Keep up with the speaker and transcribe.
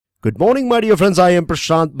Good morning, my dear friends. I am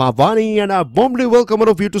Prashant Mavani and I warmly welcome all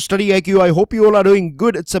of you to StudyIQ. I hope you all are doing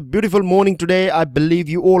good. It's a beautiful morning today. I believe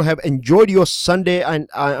you all have enjoyed your Sunday and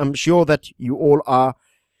I am sure that you all are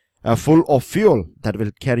full of fuel that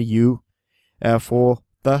will carry you for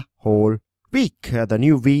the whole week. The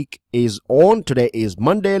new week is on. Today is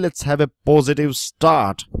Monday. Let's have a positive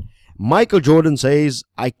start. Michael Jordan says,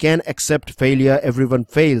 I can accept failure. Everyone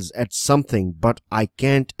fails at something, but I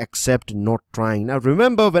can't accept not trying. Now,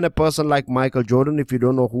 remember, when a person like Michael Jordan, if you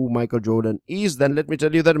don't know who Michael Jordan is, then let me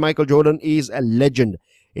tell you that Michael Jordan is a legend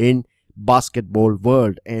in basketball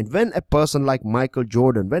world. And when a person like Michael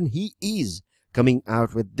Jordan, when he is coming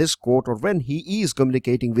out with this quote or when he is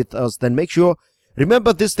communicating with us, then make sure,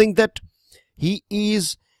 remember this thing that he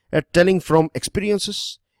is telling from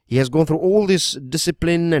experiences. He has gone through all this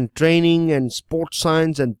discipline and training and sports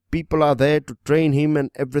science, and people are there to train him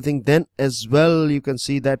and everything. Then as well, you can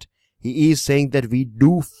see that he is saying that we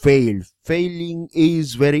do fail. Failing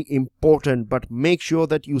is very important, but make sure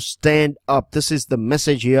that you stand up. This is the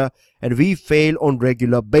message here, and we fail on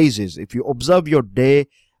regular basis. If you observe your day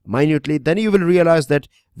minutely, then you will realize that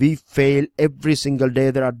we fail every single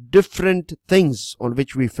day. There are different things on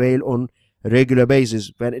which we fail on regular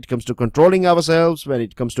basis when it comes to controlling ourselves, when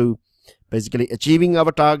it comes to basically achieving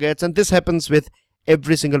our targets, and this happens with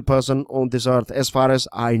every single person on this earth as far as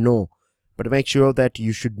I know. But make sure that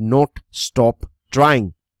you should not stop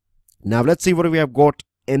trying. Now let's see what we have got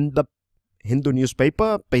in the Hindu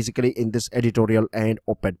newspaper, basically in this editorial and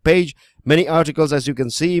op-ed page. Many articles, as you can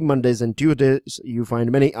see, Mondays and Tuesdays you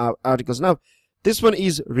find many articles. Now this one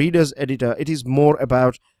is Reader's Editor. It is more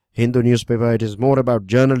about Hindu newspaper. It is more about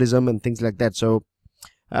journalism and things like that. So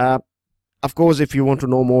of course, if you want to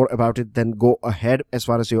know more about it, then go ahead. As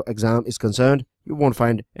far as your exam is concerned, you won't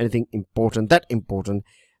find anything that important.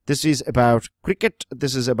 This is about cricket.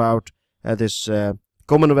 This is about this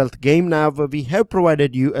Commonwealth game. Now we have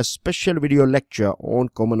provided you a special video lecture on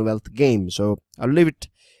Commonwealth game, so I'll leave it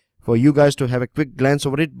for you guys to have a quick glance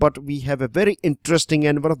over it. But we have a very interesting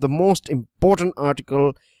and one of the most important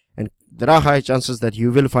article, and there are high chances that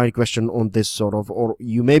you will find question on this sort of, or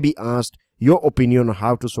you may be asked your opinion on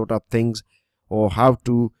how to sort out things, or how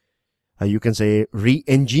to you can say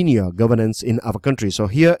re-engineer governance in our country. So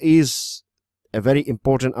here is a very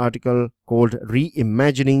important article called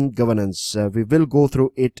Reimagining Governance. We will go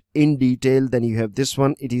through it in detail. Then you have this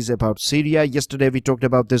one. It is about Syria. Yesterday we talked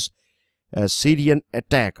about this Syrian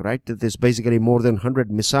attack, right? This basically more than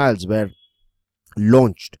 100 missiles were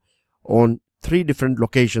launched on 3 different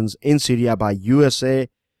locations in Syria by USA,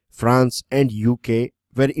 France and UK.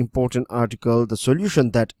 Very important article. The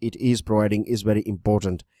solution that it is providing is very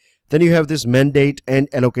important. Then you have this mandate and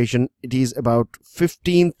allocation. It is about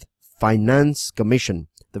 15th Finance Commission.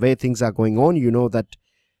 The way things are going on, you know that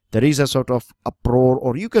there is a sort of uproar,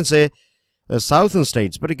 or you can say southern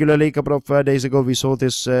states, particularly a couple of days ago we saw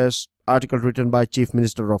this article written by Chief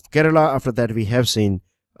Minister of Kerala. After that we have seen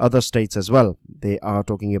other states as well. They are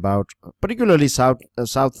talking about particularly South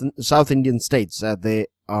Indian states. They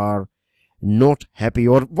are not happy,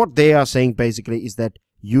 or what they are saying basically is that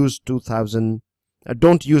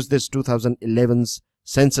don't use this 2011's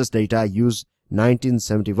census data, use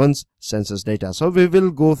 1971's census data. So we will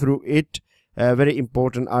go through it. A very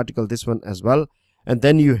important article, this one as well. And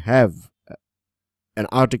then you have an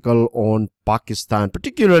article on Pakistan,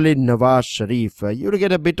 particularly Nawaz Sharif. You'll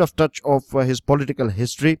get a bit of touch of his political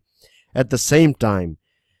history. At the same time,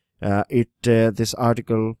 this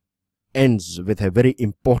article ends with a very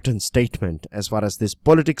important statement as far as this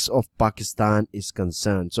politics of Pakistan is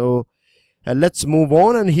concerned. So let's move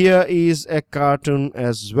on, and here is a cartoon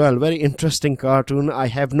as well. Very interesting cartoon. I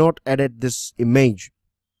have not added this image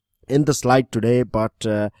in the slide today, but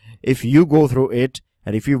if you go through it,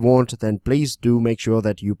 and if you want, then please do make sure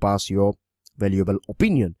that you pass your valuable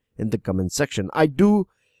opinion in the comment section. I do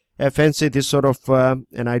fancy this sort of,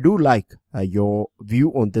 and I do like your view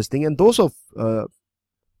on this thing. And those of, out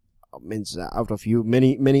of you,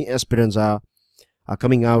 many aspirants are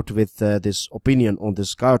coming out with this opinion on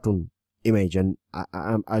this cartoon image. And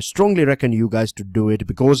I strongly recommend you guys to do it,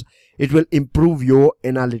 because it will improve your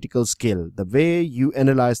analytical skill. The way you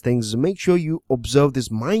analyze things, make sure you observe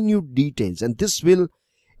these minute details, and this will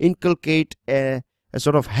inculcate a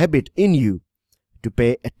sort of habit in you to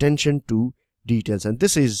pay attention to details. And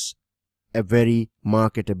this is a very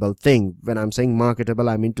marketable thing. When I'm saying marketable,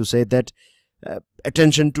 I mean to say that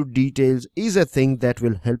attention to details is a thing that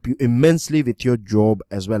will help you immensely with your job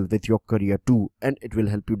as well, with your career too, and it will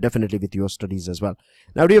help you definitely with your studies as well.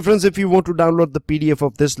 Now dear friends, if you want to download the PDF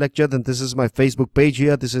of this lecture, then this is my Facebook page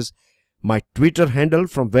here. This is my Twitter handle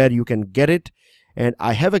from where you can get it. And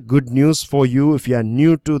I have a good news for you. If you are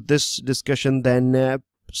new to this discussion, then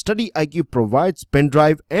StudyIQ provides pen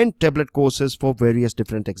drive and tablet courses for various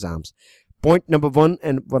different exams. Point number one,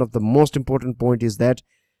 and one of the most important point, is that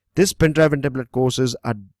this pen drive and tablet courses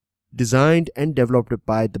are designed and developed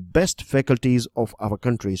by the best faculties of our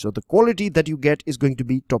country. So the quality that you get is going to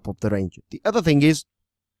be top of the range. The other thing is,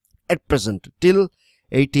 at present till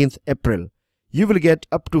 18th April, you will get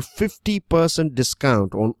up to 50%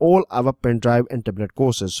 discount on all our pen drive and tablet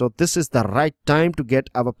courses. So this is the right time to get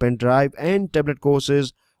our pen drive and tablet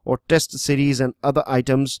courses or test series and other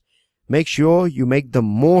items. Make sure you make the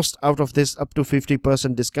most out of this up to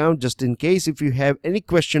 50% discount. Just in case if you have any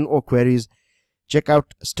question or queries, check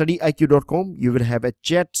out studyiq.com. You will have a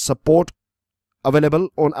chat support available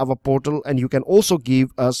on our portal, and you can also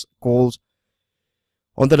give us calls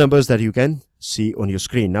on the numbers that you can see on your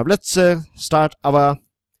screen. Now let's start our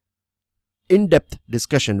in-depth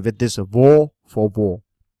discussion with this war for war.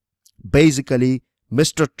 Basically,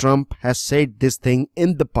 Mr. Trump has said this thing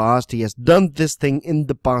in the past. He has done this thing in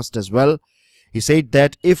the past as well. He said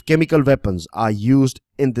that if chemical weapons are used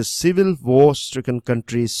in the civil war-stricken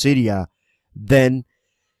country Syria, then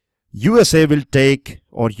USA will take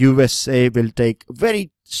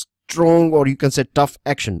very strong, or you can say tough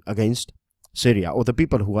action against Syria or the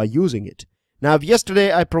people who are using it. Now,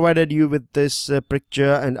 yesterday I provided you with this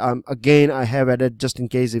picture, and again I have added just in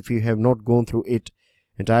case if you have not gone through it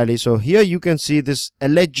entirely. So here you can see this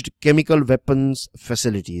alleged chemical weapons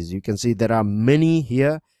facilities. You can see there are many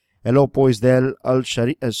here. Aleppo is there,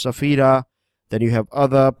 Safira, then you have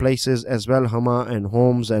other places as well, Hama and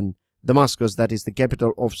Homs and Damascus, that is the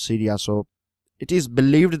capital of Syria. So it is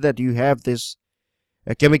believed that you have this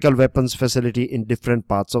chemical weapons facility in different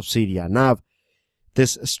parts of Syria. Now,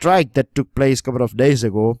 this strike that took place a couple of days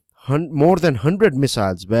ago, more than 100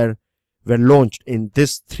 missiles were launched in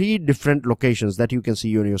these 3 different locations that you can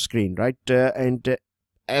see on your screen, right? And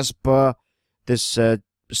as per this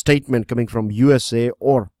statement coming from USA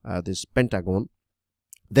or this Pentagon,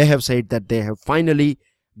 they have said that they have finally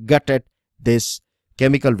gutted this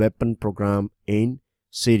chemical weapon program in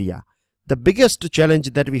Syria. The biggest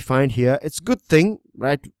challenge that we find here, it's good thing,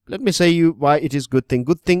 right? Let me say you why it is good thing.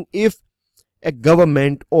 Good thing if a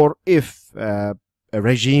government or if a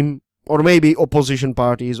regime or maybe opposition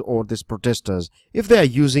parties or these protesters, if they are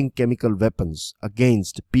using chemical weapons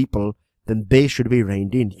against people, then they should be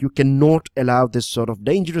reined in. You cannot allow this sort of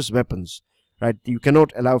dangerous weapons, right? You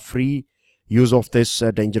cannot allow free use of this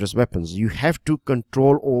dangerous weapons. You have to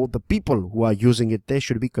control all the people who are using it. They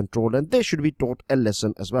should be controlled and they should be taught a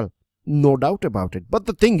lesson as well. No doubt about it. But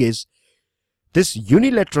the thing is, this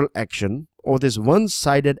unilateral action or this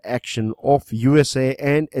one-sided action of USA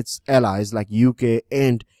and its allies like UK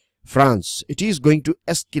and France, it is going to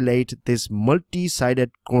escalate this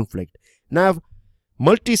multi-sided conflict. Now,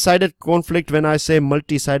 multi-sided conflict, when I say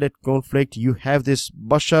multi-sided conflict, you have this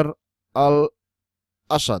Bashar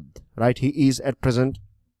al-Assad, right? He is at present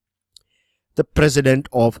the president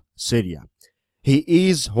of Syria. He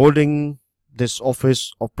is holding this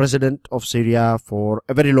office of president of Syria for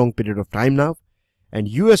a very long period of time now. And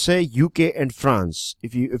USA, UK and France,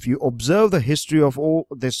 if you observe the history of all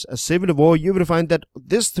this civil war, you will find that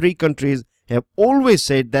these 3 countries have always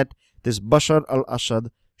said that this Bashar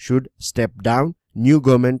al-Assad should step down, new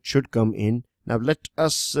government should come in. Now let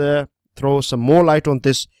us throw some more light on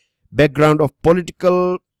this background of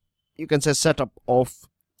political, you can say, setup of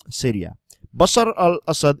Syria. Bashar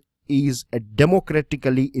al-Assad is a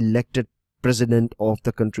democratically elected president of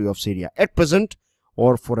the country of Syria. At present,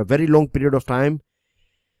 or for a very long period of time,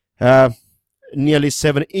 nearly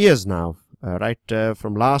 7 years now, right?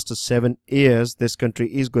 From last 7 years, this country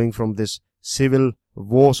is going from this civil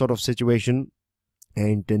war sort of situation,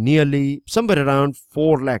 and nearly somewhere around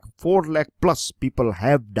 4 lakh plus people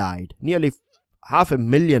have died. Nearly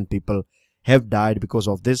 500,000 people have died because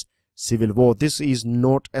of this civil war. This is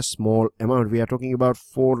not a small amount. We are talking about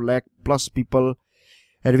 4 lakh plus people,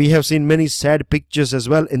 and we have seen many sad pictures as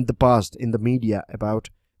well in the past in the media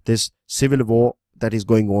about this civil war that is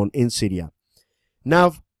going on in Syria.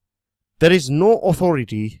 Now, there is no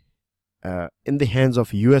authority in the hands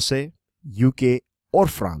of USA, UK or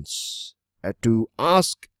France to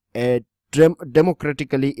ask a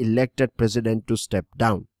democratically elected president to step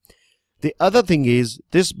down. The other thing is,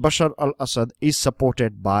 this Bashar al-Assad is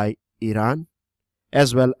supported by Iran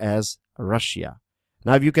as well as Russia.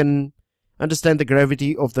 Now you can understand the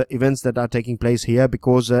gravity of the events that are taking place here,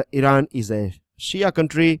 because Iran is a Shia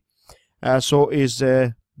country, so is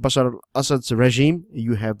Bashar al-Assad's regime.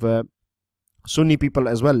 You have Sunni people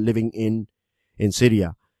as well living in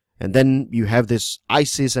Syria, and then you have this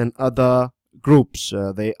ISIS and other groups.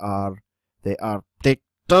 They are They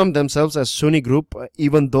term themselves as Sunni group,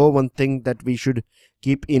 even though one thing that we should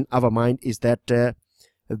keep in our mind is that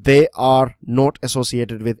they are not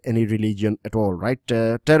associated with any religion at all, right?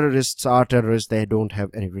 Terrorists are terrorists. They don't have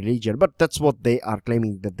any religion, but that's what they are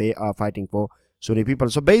claiming, that they are fighting for Sunni people.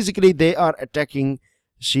 So basically they are attacking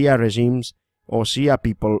Shia regimes or Shia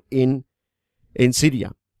people in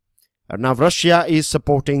Syria. Now Russia is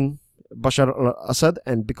supporting Bashar al-Assad,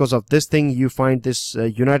 and because of this thing you find this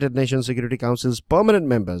United Nations Security Council's permanent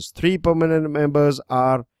members, 3 permanent members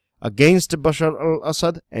are against Bashar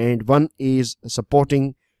al-Assad and 1 is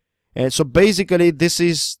supporting. And so basically this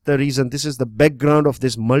is the reason, this is the background of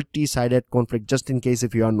this multi-sided conflict, just in case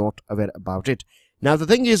if you are not aware about it. Now the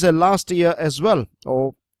thing is, last year as well,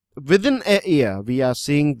 or within a year, we are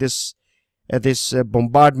seeing this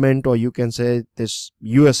bombardment, or you can say this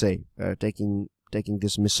USA taking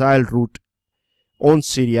this missile route on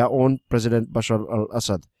Syria, on President Bashar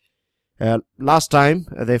al-Assad. Last time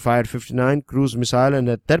they fired 59 cruise missile, and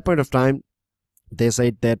at that point of time they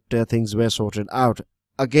said that things were sorted out.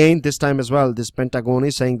 Again, this time as well, this Pentagon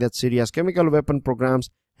is saying that Syria's chemical weapon programs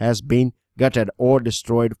has been gutted or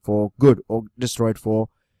destroyed for good, or destroyed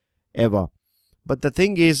forever. But the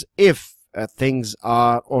thing is, if things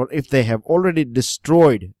are, or if they have already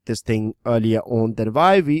destroyed this thing earlier on, then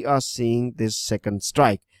why we are seeing this second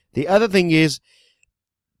strike? The other thing is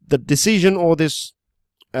the decision, or this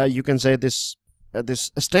you can say this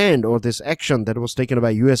stand or this action that was taken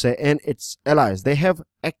by USA and its allies. They have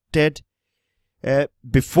acted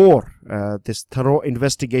before this thorough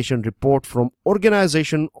investigation report from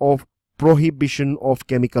Organization of Prohibition of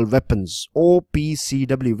Chemical Weapons,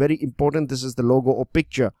 OPCW. Very important. This is the logo or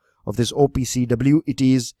picture of this OPCW. It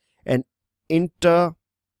is an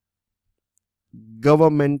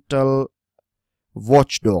intergovernmental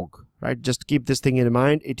watchdog, right? Just keep this thing in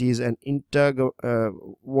mind. It is an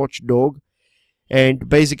watchdog, and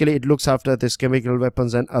basically it looks after this chemical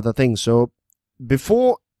weapons and other things. So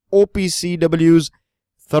before OPCW's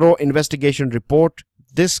thorough investigation report,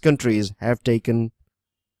 these countries have taken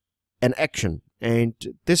an action, and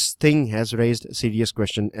this thing has raised a serious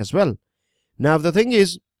question as well. Now the thing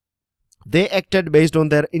is, they acted based on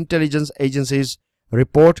their intelligence agency's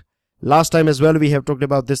report. Last time as well we have talked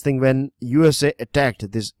about this thing when USA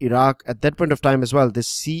attacked this Iraq. At that point of time as well, this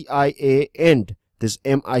CIA and this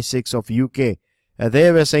MI6 of UK,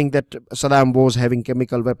 they were saying that Saddam was having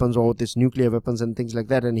chemical weapons or this nuclear weapons and things like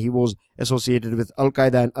that, and he was associated with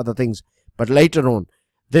Al-Qaeda and other things. But later on,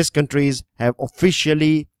 these countries have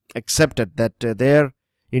officially accepted that their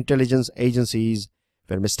intelligence agencies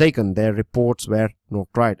were mistaken, their reports were not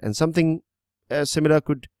right, and something similar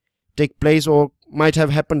could take place or might have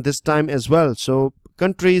happened this time as well. So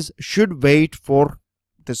countries should wait for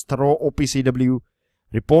this thorough OPCW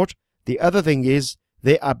report. The other thing is,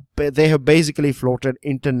 they have basically floated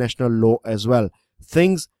international law as well.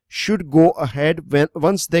 Things should go ahead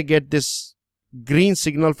once they get this green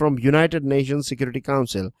signal from United Nations Security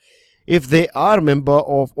Council. If they are member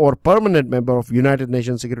of or permanent member of United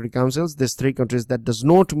Nations Security Councils, these 3 countries, that does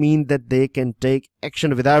not mean that they can take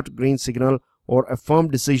action without green signal or a firm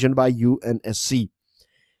decision by UNSC.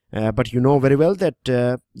 But you know very well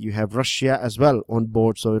that you have Russia as well on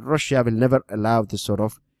board, so Russia will never allow this sort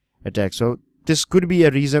of attack. So this could be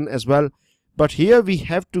a reason as well. But here we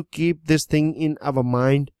have to keep this thing in our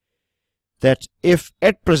mind, that if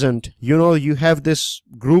at present, you know, you have these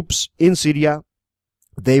groups in Syria,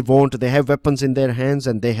 they have weapons in their hands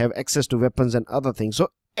and they have access to weapons and other things. So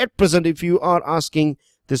at present, if you are asking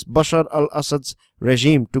this Bashar al-Assad's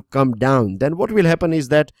regime to come down, then what will happen is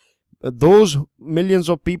that those millions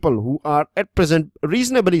of people who are at present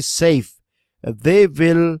reasonably safe, they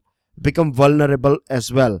will become vulnerable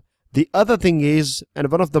as well. The other thing is,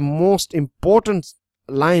 and one of the most important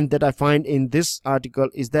line that I find in this article,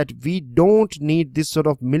 is that we don't need this sort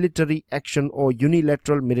of military action or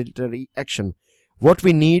unilateral military action. What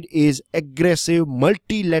we need is aggressive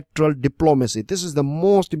multilateral diplomacy. This is the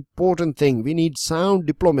most important thing. We need sound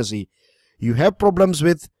diplomacy. You have problems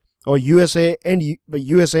with USA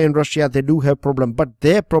and Russia, they do have problem, but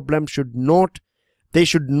their problem should not, they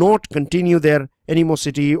should not continue their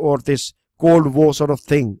animosity or this Cold War sort of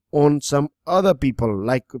thing on some other people,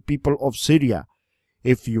 like people of Syria.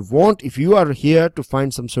 If you are here to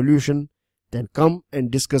find some solution, then come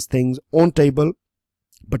and discuss things on table,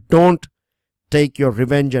 but don't take your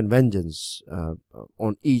revenge and vengeance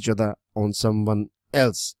on each other, on someone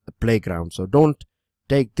else playground. So don't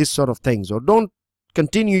take this sort of things, or don't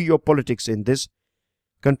continue your politics in this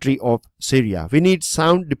country of Syria. We need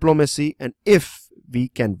sound diplomacy, and if we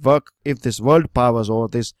can work, if this world powers or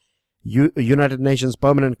this United Nations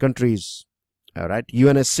permanent countries all right,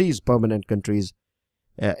 UNSC's permanent countries,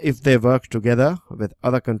 if they work together with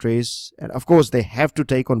other countries, and of course they have to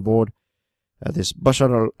take on board this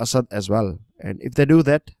Bashar al-Assad as well, and if they do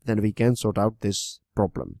that, then we can sort out this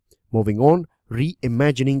problem. Moving on,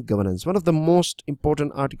 reimagining governance, one of the most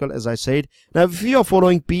important article, as I said. Now if you are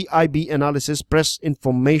following PIB analysis, Press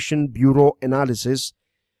Information Bureau analysis,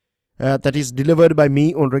 that is delivered by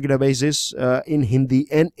me on regular basis in Hindi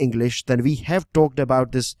and English, then we have talked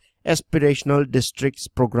about this aspirational districts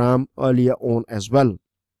program earlier on as well.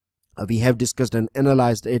 We have discussed and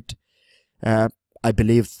analyzed it, I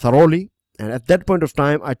believe, thoroughly. And at that point of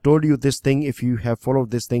time, I told you this thing. If you have followed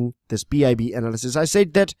this thing, this PIB analysis, I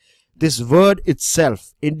said that this word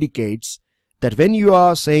itself indicates that when you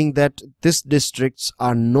are saying that these districts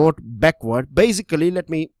are not backward, basically, let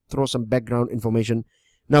me throw some background information.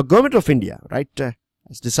 Now, Government of India, right,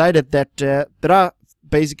 has decided that there are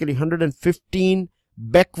basically 115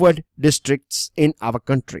 backward districts in our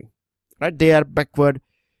country, right? They are backward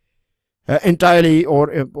entirely,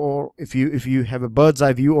 or if you have a bird's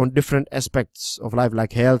eye view on different aspects of life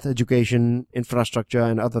like health, education, infrastructure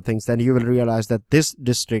and other things, then you will realize that these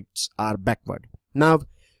districts are backward. Now,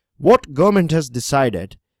 what government has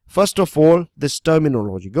decided, first of all, this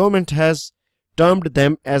terminology, government has termed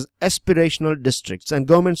them as aspirational districts, and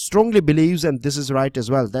government strongly believes, and this is right as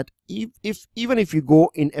well, that even if you go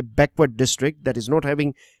in a backward district that is not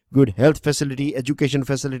having good health facility, education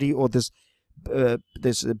facility, or this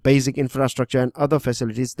basic infrastructure and other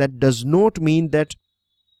facilities, that does not mean that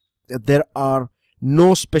there are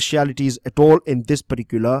no specialities at all in this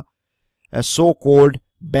particular so-called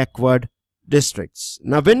backward districts.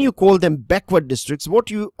 Now, when you call them backward districts, what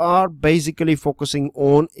you are basically focusing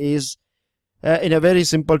on is, in a very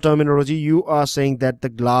simple terminology, you are saying that the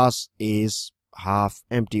glass is half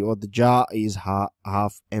empty, or the jar is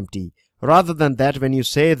half empty. Rather than that, when you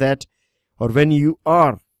say that, or when you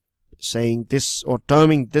are saying this or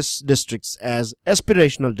terming this districts as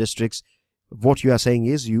aspirational districts, what you are saying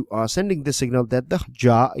is you are sending the signal that the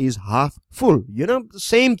jar is half full. You know, the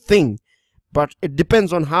same thing, but it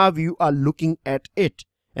depends on how you are looking at it,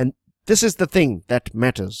 and this is the thing that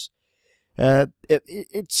matters.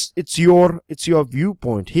 It's your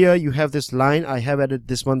viewpoint. Here you have this line, I have added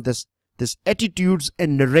this one, this attitudes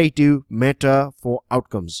and narrative matter for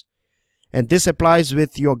outcomes. And this applies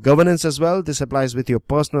with your governance as well. This applies with your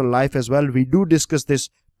personal life as well. We do discuss this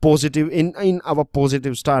positive in our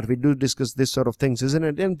positive start. We do discuss this sort of things, isn't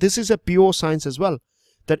it? And this is a pure science as well.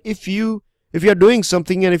 That if you are doing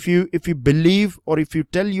something, and if you believe, or if you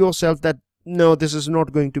tell yourself that no, this is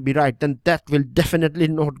not going to be right, then that will definitely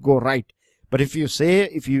not go right. But if you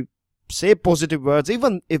say positive words,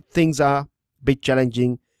 even if things are a bit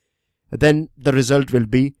challenging, then the result will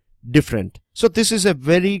be different. So this is a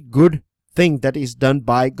very good thing that is done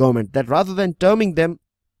by government, that rather than terming them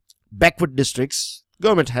backward districts,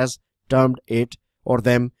 government has termed it or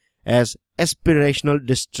them as aspirational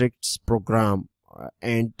districts program.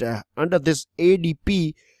 And under this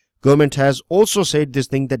ADP, government has also said this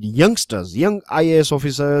thing, that youngsters, young IAS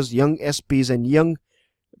officers, young SPs and young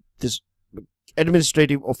this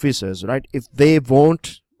administrative officers, right, if they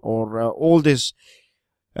want, or all this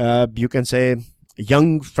you can say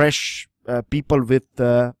young fresh people with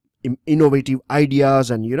innovative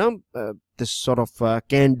ideas, and this sort of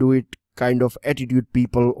can do it kind of attitude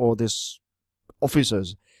people, or this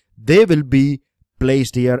officers, they will be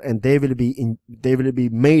placed here, and they will be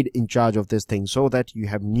made in charge of this thing, so that you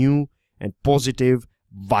have new and positive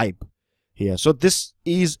vibe here. So this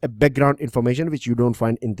is a background information which you don't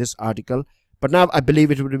find in this article, but now I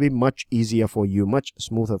believe it will be much easier for you, much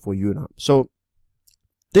smoother for you now. So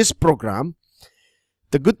this program,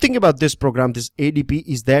 the good thing about this program, this ADP,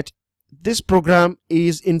 is that this program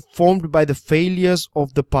is informed by the failures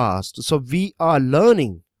of the past. So we are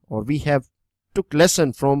learning, or we have took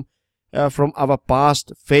lesson from our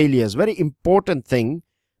past failures. Very important thing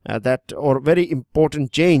very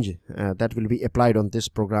important change that will be applied on this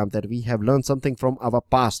program, that we have learned something from our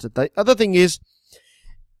past. The other thing is,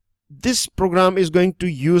 this program is going to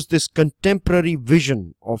use this contemporary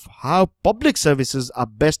vision of how public services are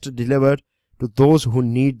best delivered to those who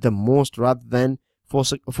need the most, rather than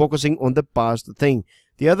focusing on the past thing.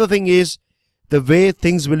 The other thing is the way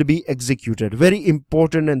things will be executed. Very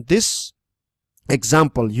important, and this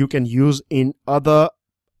example you can use in other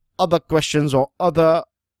questions, or other,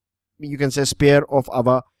 you can say, sphere of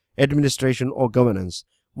our administration or governance.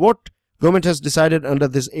 What government has decided under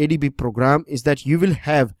this ADP program is that you will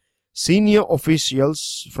have senior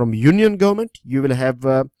officials from union government, you will have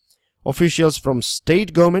officials from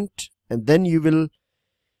state government, and then you will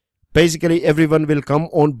Basically, everyone will come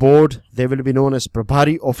on board. They will be known as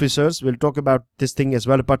Prabhari officers. We'll talk about this thing as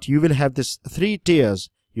well, but you will have this 3 tiers.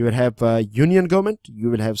 You will have union government, you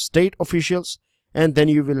will have state officials, and then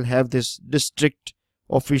you will have this district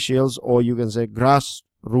officials, or you can say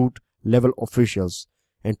grassroots level officials.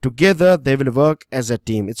 And together they will work as a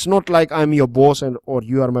team. It's not like I'm your boss or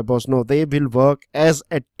you are my boss. No, they will work as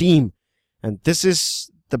a team. And this is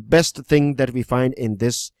the best thing that we find in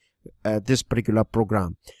this particular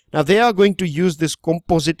program. Now they are going to use this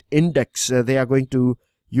composite index. They are going to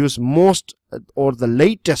use most or the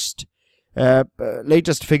latest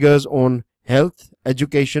figures on health,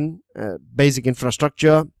 education, basic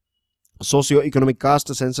infrastructure, socio-economic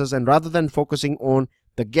caste census, and rather than focusing on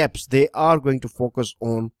the gaps, they are going to focus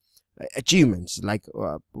on achievements, like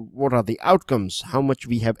what are the outcomes, how much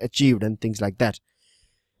we have achieved, and things like that.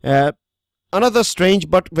 Another strange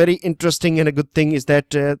but very interesting and a good thing is that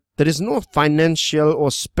there is no financial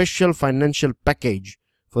or special financial package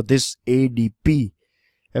for this ADP,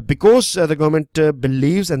 because the government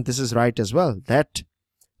believes, and this is right as well, that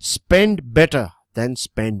spend better than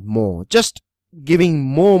spend more. Just giving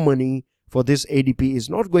more money for this ADP is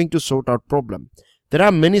not going to sort out problem. There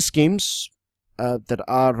are many schemes that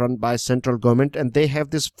are run by central government, and they have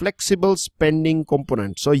this flexible spending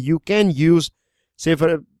component. So you can use, say,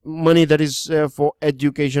 for money that is for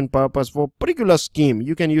education purpose for particular scheme,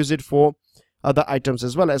 you can use it for other items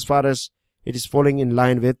as well, as far as it is falling in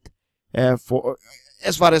line with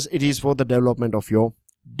as far as it is for the development of your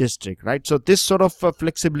district, right? So this sort of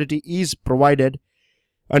flexibility is provided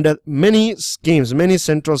under many schemes, many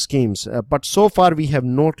central schemes, but so far we have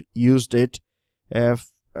not used it.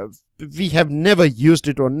 We have never used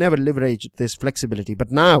it or never leveraged this flexibility,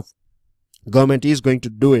 but now government is going to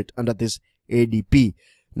do it under this ADP.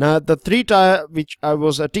 Now the 3 tier which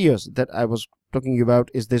tiers that I was talking about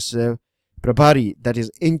is this Prabhari, that is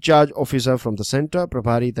in charge officer from the center,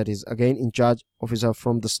 Prabhari, that is again in charge officer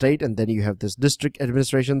from the state, and then you have this district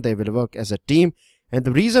administration. They will work as a team, and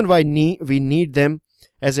the reason why we need them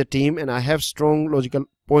as a team, and I have strong logical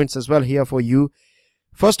points as well here for you.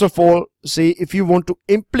 First of all, see, if you want to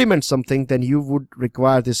implement something, then you would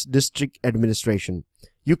require this district administration.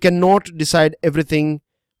 You cannot decide everything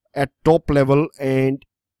at top level and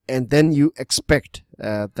then you expect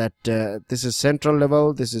that this is central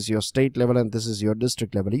level, this is your state level, and this is your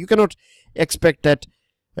district level. You cannot expect that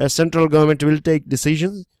central government will take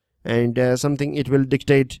decisions and something it will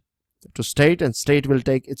dictate to state, and state will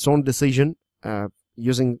take its own decision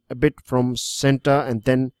using a bit from center and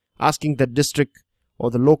then asking the district or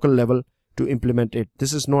the local level to implement it.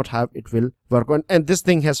 This is not how it will work on, and this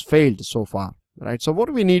thing has failed so far, right? So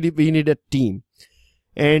what we need a team,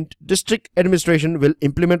 and district administration will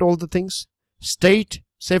implement all the things. State,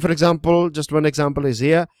 say for example, just one example is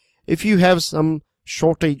here, if you have some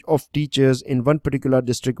shortage of teachers in one particular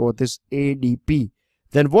district or this ADP,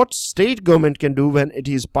 then what state government can do when it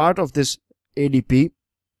is part of this ADP,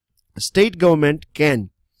 state government can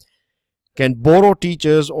borrow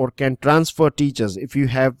teachers or can transfer teachers. If you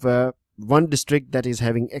have one district that is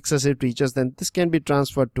having excessive teachers, then this can be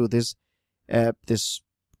transferred to this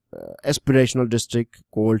aspirational district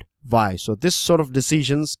called Y. So this sort of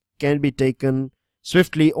decisions can be taken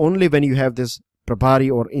swiftly only when you have this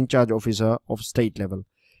Prabhari or in charge officer of state level.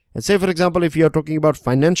 And say for example, if you are talking about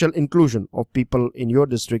financial inclusion of people in your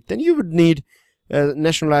district, then you would need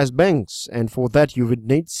nationalized banks, and for that you would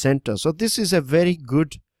need center. So this is a very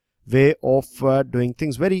good way of doing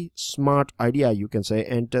things, very smart idea you can say,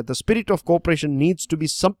 and the spirit of cooperation needs to be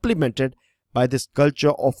supplemented by this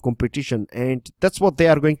culture of competition, and that's what they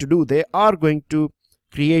are going to do. They are going to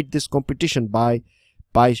create this competition by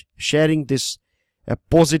sharing this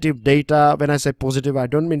positive data. When I say positive, I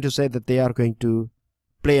don't mean to say that they are going to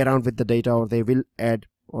play around with the data, or they will add,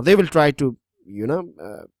 or they will try to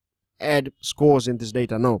add scores in this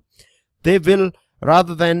data. No, they will,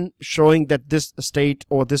 rather than showing that this state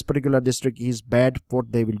or this particular district is bad,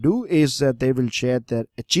 what they will do is they will share their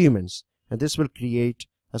achievements, and this will create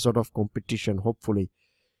a sort of competition, hopefully.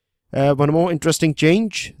 One more interesting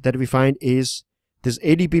change that we find is this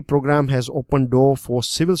ADP program has opened door for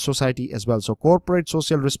civil society as well. So corporate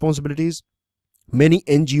social responsibilities, many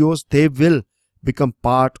NGOs, they will become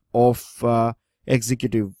part of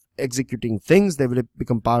executing things. They will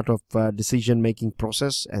become part of decision making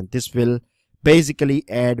process, and this will basically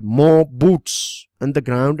add more boots on the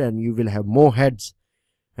ground, and you will have more heads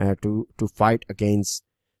to fight against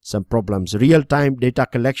some problems. Real-time data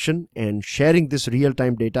collection and sharing this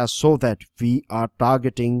real-time data so that we are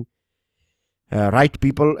targeting right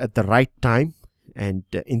people at the right time, and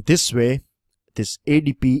in this way this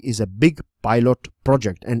ADP is a big pilot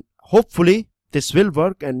project, and hopefully this will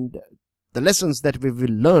work, and the lessons that we will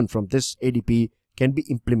learn from this ADP can be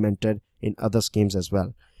implemented in other schemes as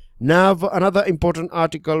well. Now, another important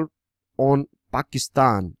article on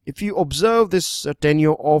Pakistan. If you observe this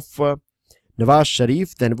tenure of Nawaz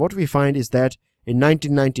Sharif, then what we find is that in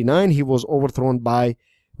 1999 he was overthrown by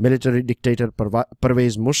military dictator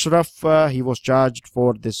Pervez Musharraf. He was charged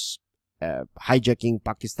for this hijacking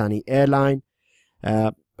Pakistani airline.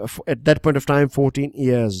 At that point of time, 14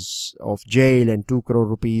 years of jail and 2 crore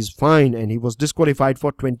rupees fine, and he was disqualified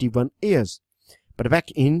for 21 years. But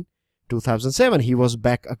back in 2007, he was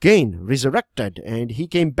back again, resurrected, and he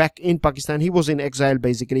came back in Pakistan. He was in exile,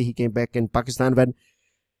 basically. He came back in Pakistan when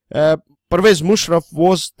Pervez Musharraf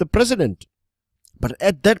was the president. But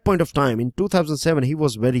at that point of time, in 2007, he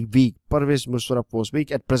was very weak. Pervez Musharraf was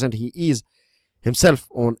weak. At present, he is himself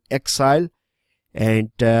on exile,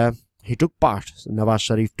 and he took part. Nawaz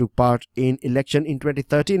Sharif took part in election in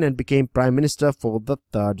 2013 and became prime minister for the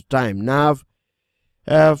 3rd time. Now,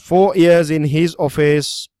 4 years in his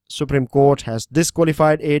office, Supreme Court has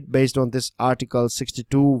disqualified it based on this Article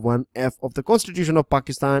 62(1)(f) of the Constitution of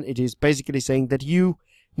Pakistan. It is basically saying that you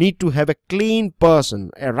need to have a clean person,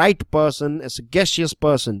 a right person, a sagacious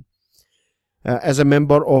person as a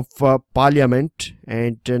member of parliament,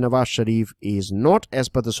 and Nawaz Sharif is not, as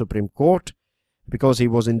per the Supreme Court, because he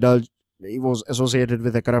was associated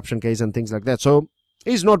with a corruption case and things like that. So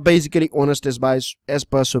he's not basically honest as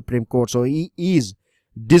per Supreme Court. So he is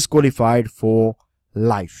disqualified for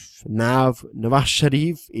life. Now Nawaz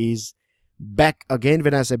Sharif is back again.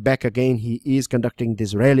 When I say back again, he is conducting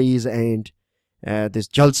these rallies and these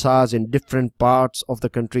jalsas in different parts of the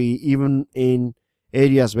country, even in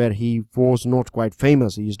areas where he was not quite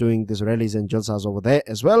famous. He is doing these rallies and jalsas over there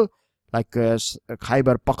as well, like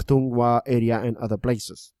Khyber Pakhtunkhwa area and other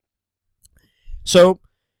places. So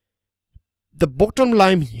the bottom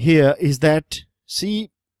line here is that,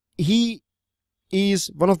 see, he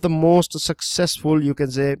is one of the most successful, you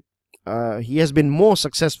can say, he has been more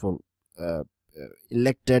successful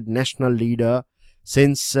elected national leader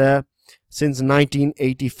since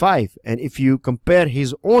 1985, and if you compare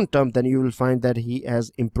his own term, then you will find that he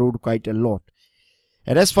has improved quite a lot.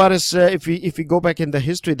 And as far as if we go back in the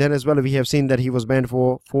history, then as well, we have seen that he was banned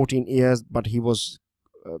for 14 years, but he was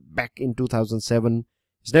back in 2007.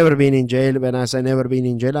 He's never been in jail. When I say never been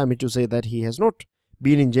in jail, I mean to say that he has not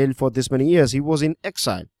been in jail for this many years. He was in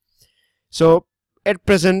exile. So at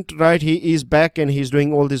present, right, he is back and he's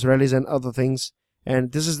doing all these rallies and other things.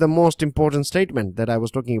 And this is the most important statement that I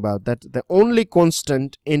was talking about, that the only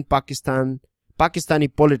constant in Pakistani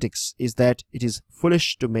politics is that it is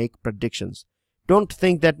foolish to make predictions. Don't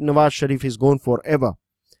think that Nawaz Sharif is gone forever.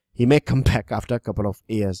 He may come back after a couple of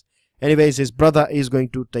years. Anyways, his brother is going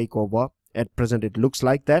to take over. At present, it looks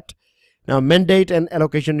like that. Now, mandate and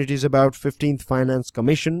allocation, it is about 15th Finance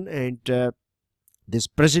Commission and this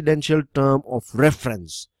presidential term of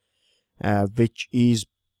reference, which is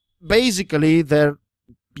basically their,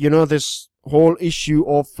 this whole issue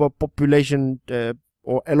of population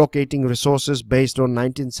or allocating resources based on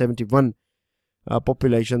 1971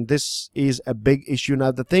 population. This is a big issue.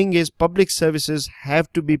 Now, the thing is, public services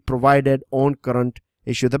have to be provided on current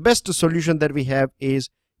issue. The best solution that we have is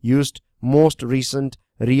used most recent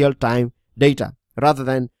real-time data rather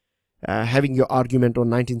than having your argument on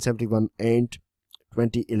 1971 and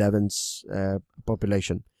 2011's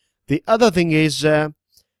population. The other thing is the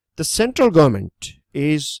central government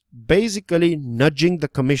is basically nudging the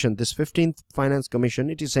commission, this 15th Finance Commission.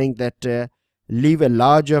 It is saying that leave a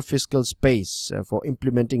larger fiscal space for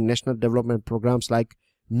implementing national development programs like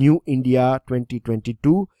New India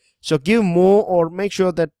 2022. So give more, or make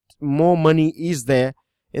sure that more money is there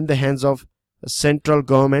in the hands of central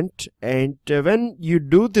government. And when you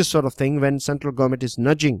do this sort of thing, when central government is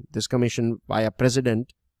nudging this commission by a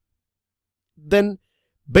president, then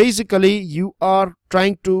basically you are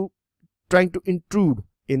trying to intrude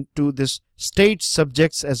into this state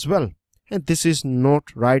subjects as well, and this is not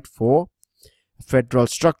right for federal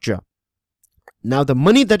structure. Now, the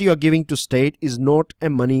money that you are giving to state is not a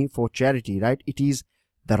money for charity, right? It is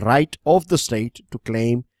the right of the state to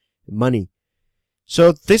claim money.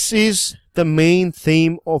 So this is the main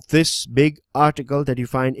theme of this big article that you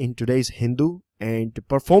find in today's Hindu, and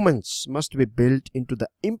performance must be built into the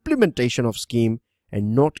implementation of scheme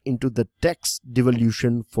and not into the tax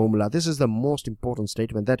devolution formula. This is the most important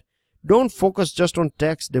statement, that don't focus just on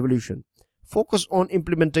tax devolution. Focus on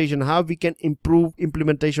implementation, how we can improve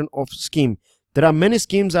implementation of scheme. There are many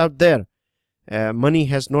schemes out there. Money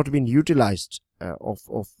has not been utilized of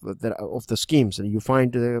the schemes, and you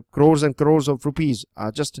find crores and crores of rupees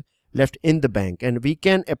are just left in the bank, and we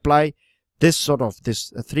can apply this sort of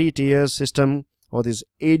this 3-tier system or this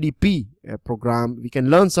ADP program, we can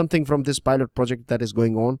learn something from this pilot project that is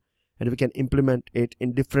going on, and we can implement it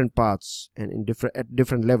in different parts and in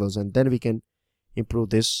different levels, and then we can improve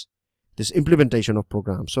this implementation of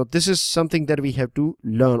programs. So this is something that we have to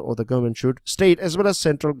learn, or the government should, state as well as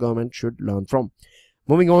central government should learn from.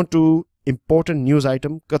 Moving on to important news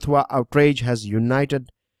item. Kathua outrage has united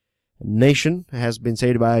nation, has been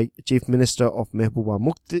said by Chief Minister of Mehbooba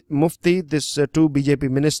Mufti. This 2 BJP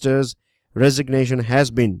ministers' resignation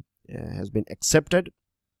has been accepted.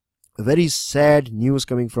 A very sad news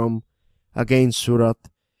coming from again Surat.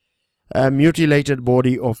 A mutilated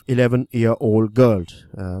body of 11-year-old girl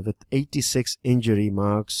with 86 injury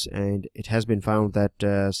marks, and it has been found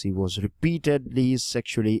that she was repeatedly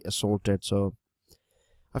sexually assaulted. So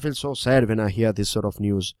I feel so sad when I hear this sort of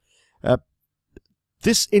news.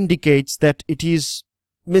 This indicates that it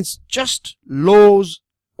means just laws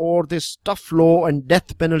or this tough law and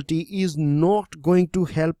death penalty is not going to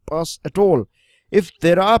help us at all. If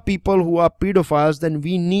there are people who are pedophiles, then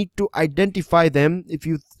we need to identify them. If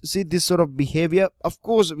you see this sort of behavior, of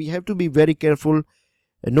course we have to be very careful.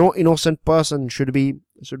 No innocent person should be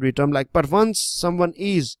termed like. But once someone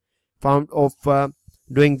is found of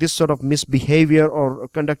doing this sort of misbehavior or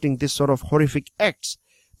conducting this sort of horrific acts,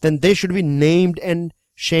 then they should be named and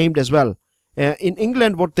shamed as well. In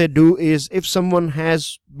England, what they do is, if someone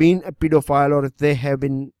has been a pedophile, or if they have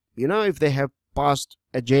been, if they have passed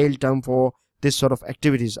a jail term for this sort of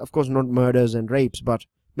activities, of course not murders and rapes, but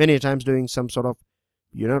many times doing some sort of,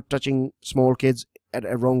 touching small kids at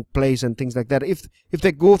a wrong place and things like that. If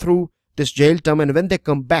they go through this jail term, and when they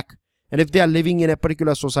come back, and if they are living in a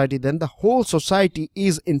particular society, then the whole society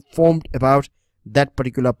is informed about that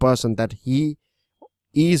particular person, that he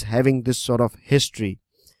is having this sort of history.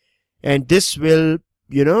 And this will,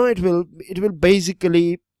 it will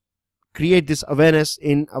basically create this awareness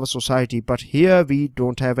in our society. But here we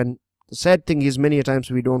don't have, and the sad thing is, many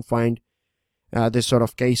times we don't find this sort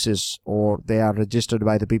of cases, or they are registered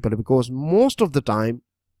by the people, because most of the time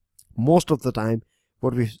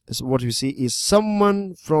what we see is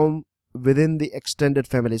someone from within the extended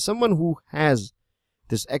family, someone who has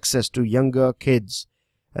this access to younger kids.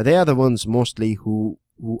 They are the ones mostly who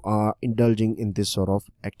are indulging in this sort of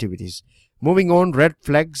activities. Moving on, red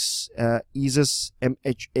flags eases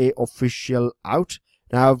MHA official out.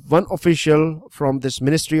 Now, one official from this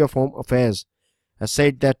Ministry of Home Affairs has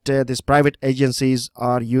said that these private agencies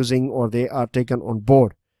are using, or they are taken on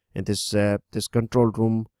board in this control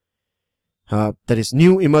room, that is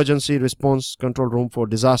new emergency response control room for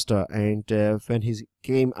disaster. And when he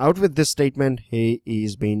came out with this statement, he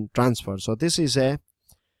is being transferred. So this is a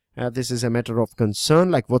matter of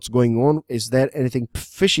concern. Like, what's going on? Is there anything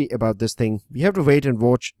fishy about this thing? We have to wait and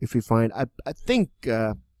watch. If we find, I think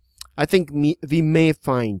we may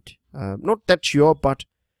find, not that sure, but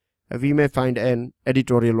we may find an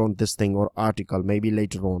editorial on this thing, or article maybe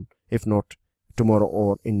later on, if not tomorrow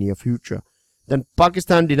or in near future. Then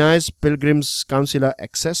Pakistan denies pilgrims consular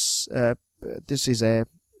access. This is a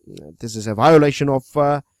violation of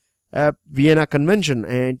Vienna Convention,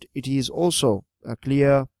 and it is also a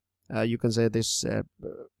clear, you can say, this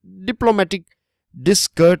diplomatic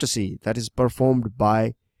discourtesy that is performed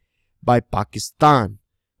by Pakistan.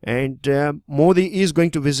 And Modi is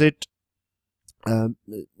going to visit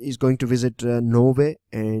Norway,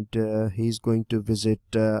 and he's going to visit,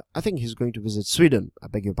 I think he's going to visit Sweden, I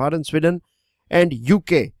beg your pardon, Sweden and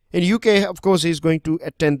UK. In UK, of course, he's going to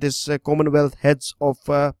attend this Commonwealth Heads of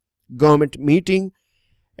Government meeting,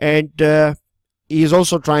 and he is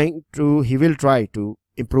also he will try to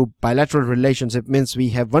improve bilateral relations. It means we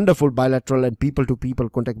have wonderful bilateral and people-to-people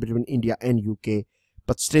contact between India and UK,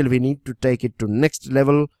 but still we need to take it to next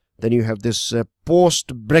level. Then you have this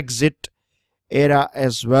post-Brexit era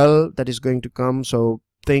as well that is going to come. So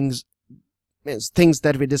things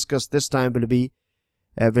that we discussed this time will be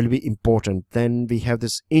important. Then we have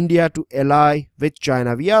this India to ally with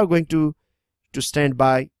China. We are going to stand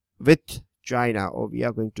by with China, or we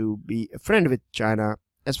are going to be a friend with China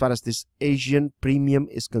as far as this Asian Premium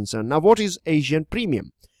is concerned. Now, what is Asian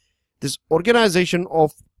Premium? This organization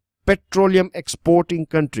of petroleum exporting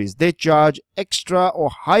countries, they charge extra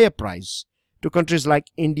or higher price to countries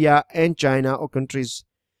like India and China, or countries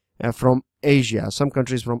from Asia. Some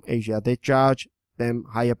countries from Asia, they charge them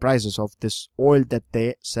higher prices of this oil that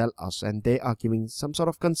they sell us, and they are giving some sort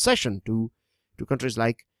of concession to countries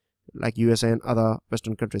like USA and other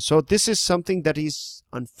Western countries. So this is something that is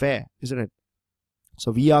unfair, isn't it?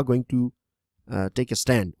 So we are going to take a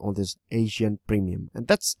stand on this Asian Premium. And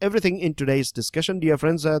that's everything in today's discussion, dear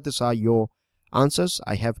friends. These are your answers.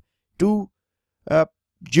 I have two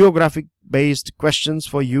geographic based questions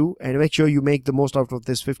for you, and make sure you make the most out of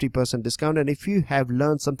this 50% discount. And if you have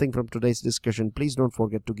learned something from today's discussion, please don't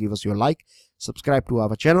forget to give us your like, subscribe to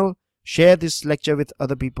our channel, share this lecture with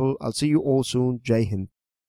other people. I'll see you all soon. Jai Hind.